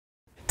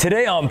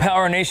Today on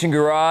Power Nation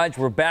Garage,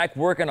 we're back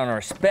working on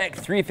our Spec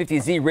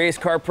 350Z race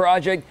car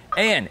project,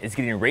 and it's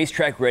getting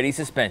racetrack ready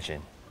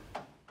suspension.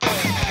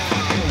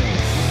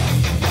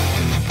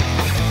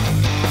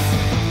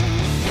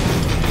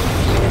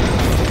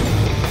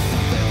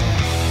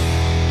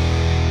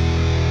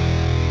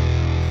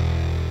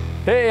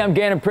 Hey, I'm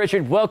Gannon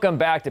Pritchard. Welcome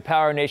back to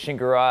Power Nation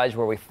Garage,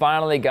 where we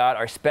finally got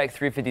our Spec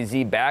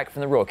 350Z back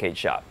from the roll cage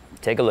shop.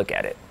 Take a look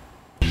at it.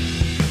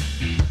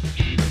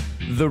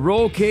 The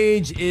roll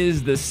cage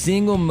is the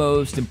single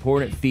most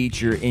important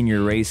feature in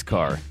your race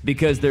car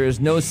because there is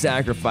no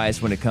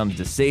sacrifice when it comes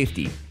to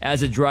safety.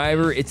 As a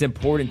driver, it's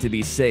important to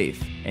be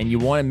safe, and you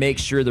want to make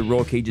sure the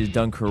roll cage is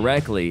done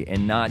correctly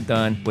and not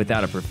done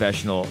without a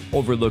professional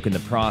overlooking the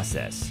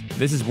process.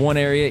 This is one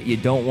area you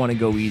don't want to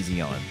go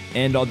easy on.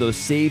 And although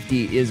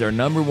safety is our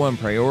 #1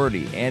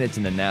 priority and it's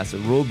in the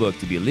NASA rulebook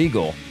to be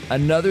legal,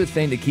 another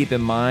thing to keep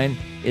in mind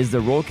is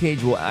the roll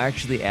cage will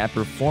actually add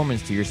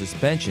performance to your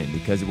suspension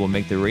because it will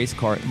make the race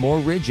car more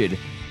rigid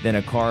than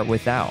a car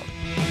without.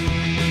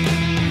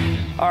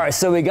 All right,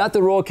 so we got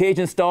the roll cage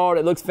installed.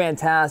 It looks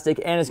fantastic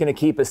and it's gonna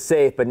keep us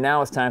safe, but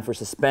now it's time for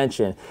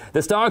suspension.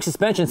 The stock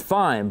suspension's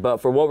fine, but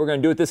for what we're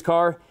gonna do with this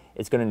car,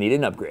 it's gonna need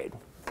an upgrade.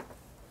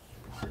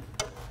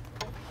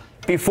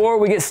 Before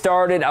we get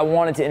started, I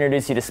wanted to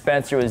introduce you to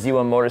Spencer with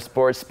Z1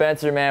 Motorsports.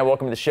 Spencer, man,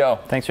 welcome to the show.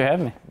 Thanks for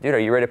having me. Dude, are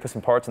you ready to put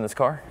some parts in this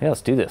car? Yeah,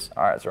 let's do this.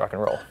 All right, let's rock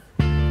and roll.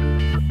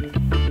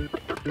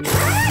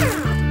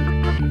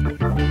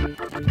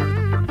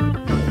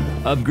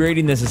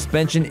 Upgrading the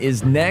suspension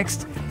is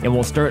next, and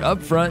we'll start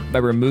up front by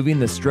removing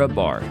the strut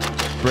bar.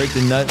 Break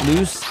the nut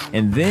loose,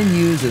 and then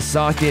use a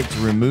socket to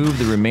remove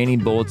the remaining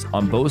bolts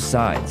on both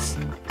sides.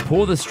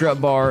 Pull the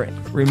strut bar,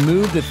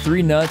 remove the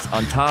 3 nuts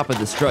on top of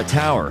the strut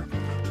tower,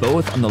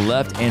 both on the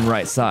left and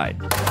right side.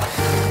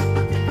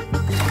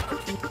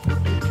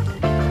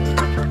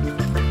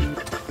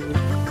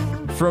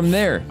 From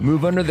there,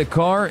 move under the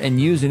car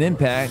and use an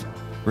impact.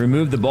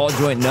 Remove the ball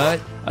joint nut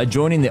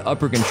adjoining the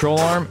upper control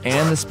arm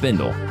and the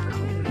spindle.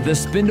 The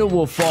spindle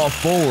will fall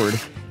forward.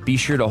 Be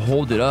sure to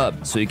hold it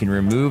up so you can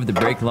remove the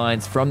brake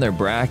lines from their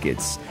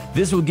brackets.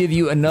 This will give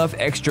you enough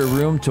extra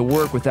room to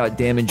work without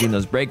damaging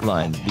those brake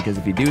lines, because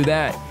if you do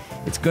that,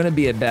 it's going to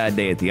be a bad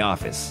day at the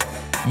office.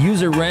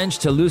 Use a wrench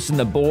to loosen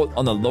the bolt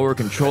on the lower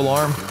control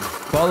arm.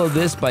 Follow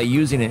this by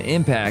using an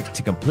impact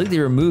to completely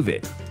remove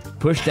it.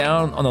 Push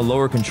down on the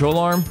lower control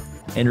arm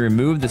and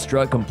remove the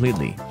strut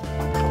completely.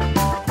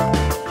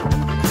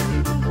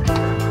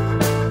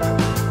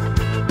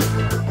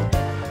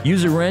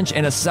 Use a wrench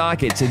and a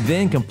socket to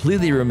then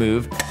completely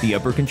remove the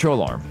upper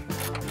control arm.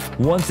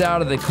 Once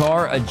out of the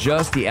car,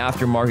 adjust the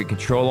aftermarket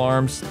control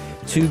arms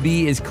to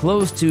be as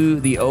close to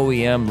the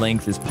OEM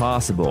length as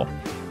possible.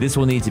 This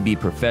will need to be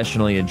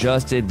professionally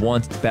adjusted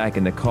once it's back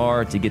in the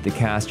car to get the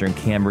caster and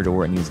camber to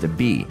where it needs to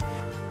be.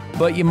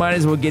 But you might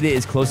as well get it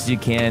as close as you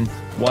can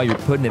while you're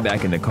putting it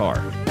back in the car.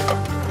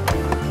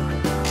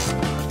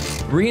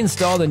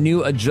 Reinstall the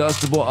new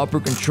adjustable upper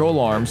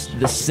control arms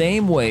the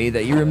same way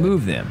that you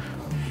remove them.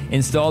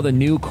 Install the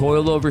new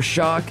coilover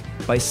shock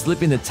by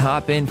slipping the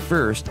top end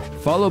first,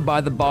 followed by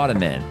the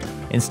bottom end.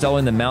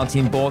 Installing the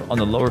mounting bolt on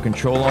the lower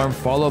control arm,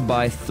 followed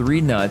by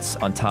 3 nuts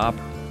on top,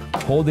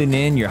 holding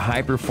in your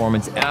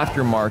high-performance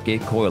aftermarket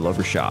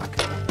coilover shock.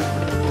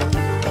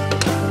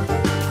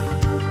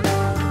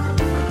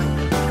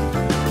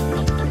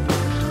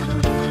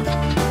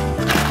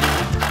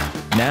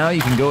 Now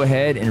you can go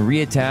ahead and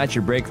reattach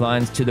your brake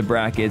lines to the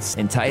brackets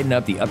and tighten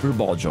up the upper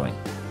ball joint.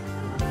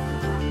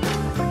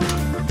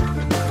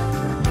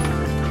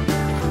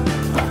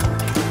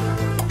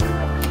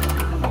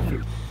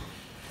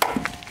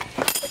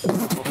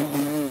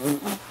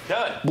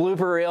 Done.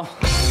 Blooper reel.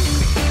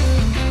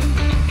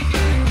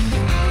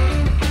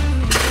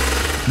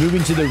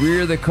 Moving to the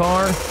rear of the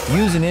car,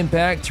 use an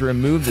impact to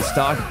remove the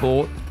stock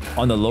bolt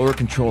on the lower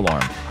control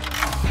arm.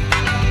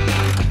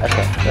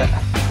 Okay, good.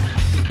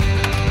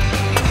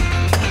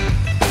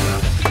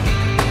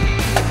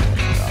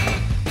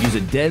 Use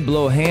a dead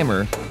blow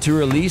hammer to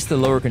release the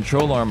lower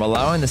control arm,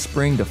 allowing the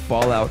spring to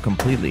fall out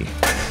completely.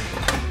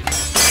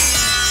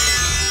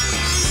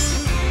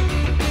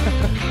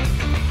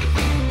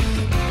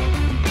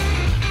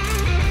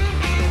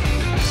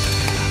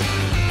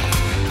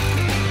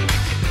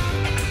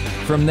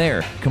 From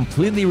there,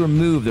 completely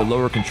remove the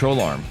lower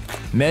control arm.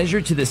 Measure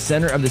to the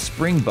center of the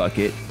spring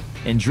bucket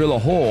and drill a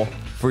hole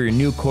for your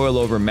new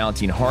coilover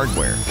mounting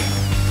hardware.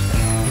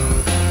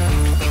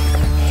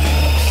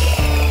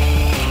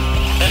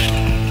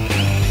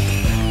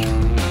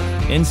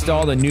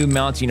 Install the new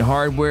mounting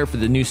hardware for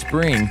the new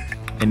spring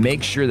and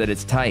make sure that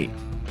it's tight.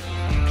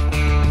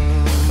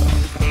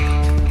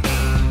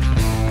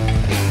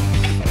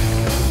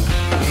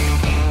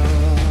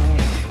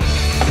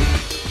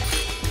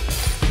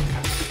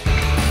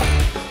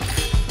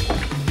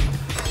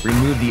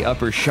 Remove the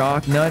upper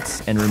shock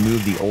nuts and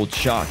remove the old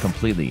shock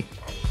completely.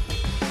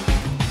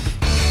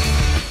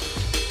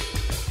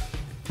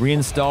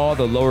 Reinstall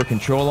the lower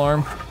control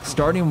arm,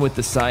 starting with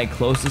the side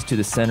closest to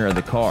the center of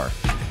the car.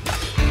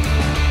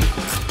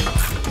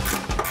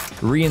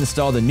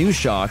 Reinstall the new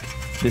shock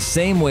the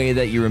same way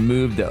that you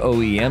removed the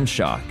OEM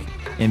shock.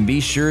 And be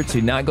sure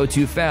to not go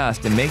too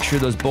fast and make sure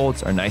those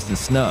bolts are nice and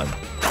snug.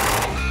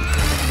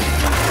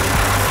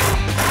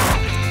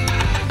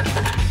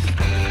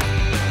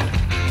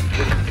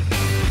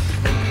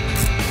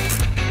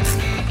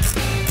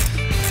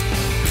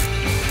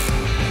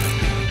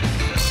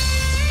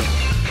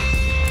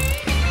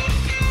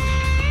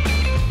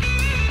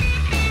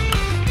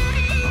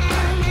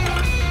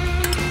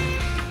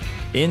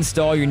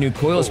 Install your new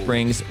coil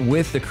springs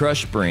with the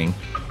crush spring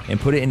and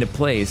put it into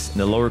place in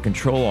the lower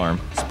control arm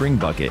spring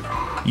bucket.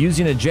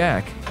 Using a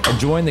jack,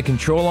 adjoin the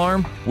control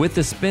arm with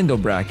the spindle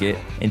bracket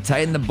and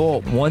tighten the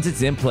bolt once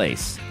it's in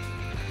place.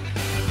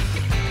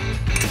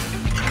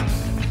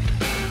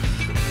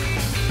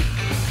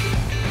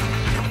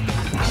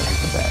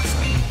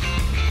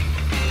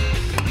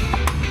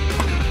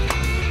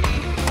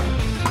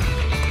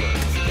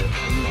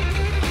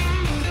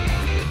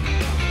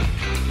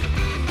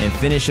 And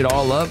finish it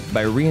all up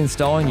by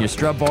reinstalling your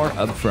strut bar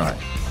up front.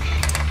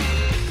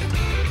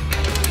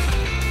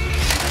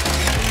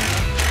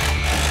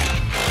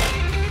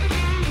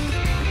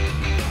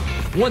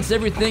 Once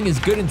everything is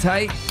good and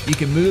tight, you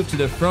can move to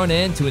the front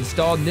end to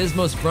install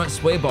Nismo's front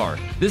sway bar.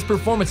 This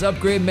performance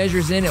upgrade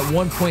measures in at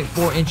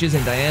 1.4 inches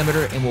in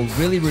diameter and will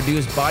really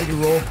reduce body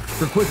roll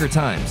for quicker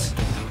times.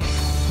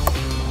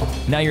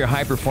 Now your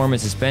high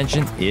performance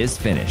suspension is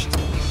finished.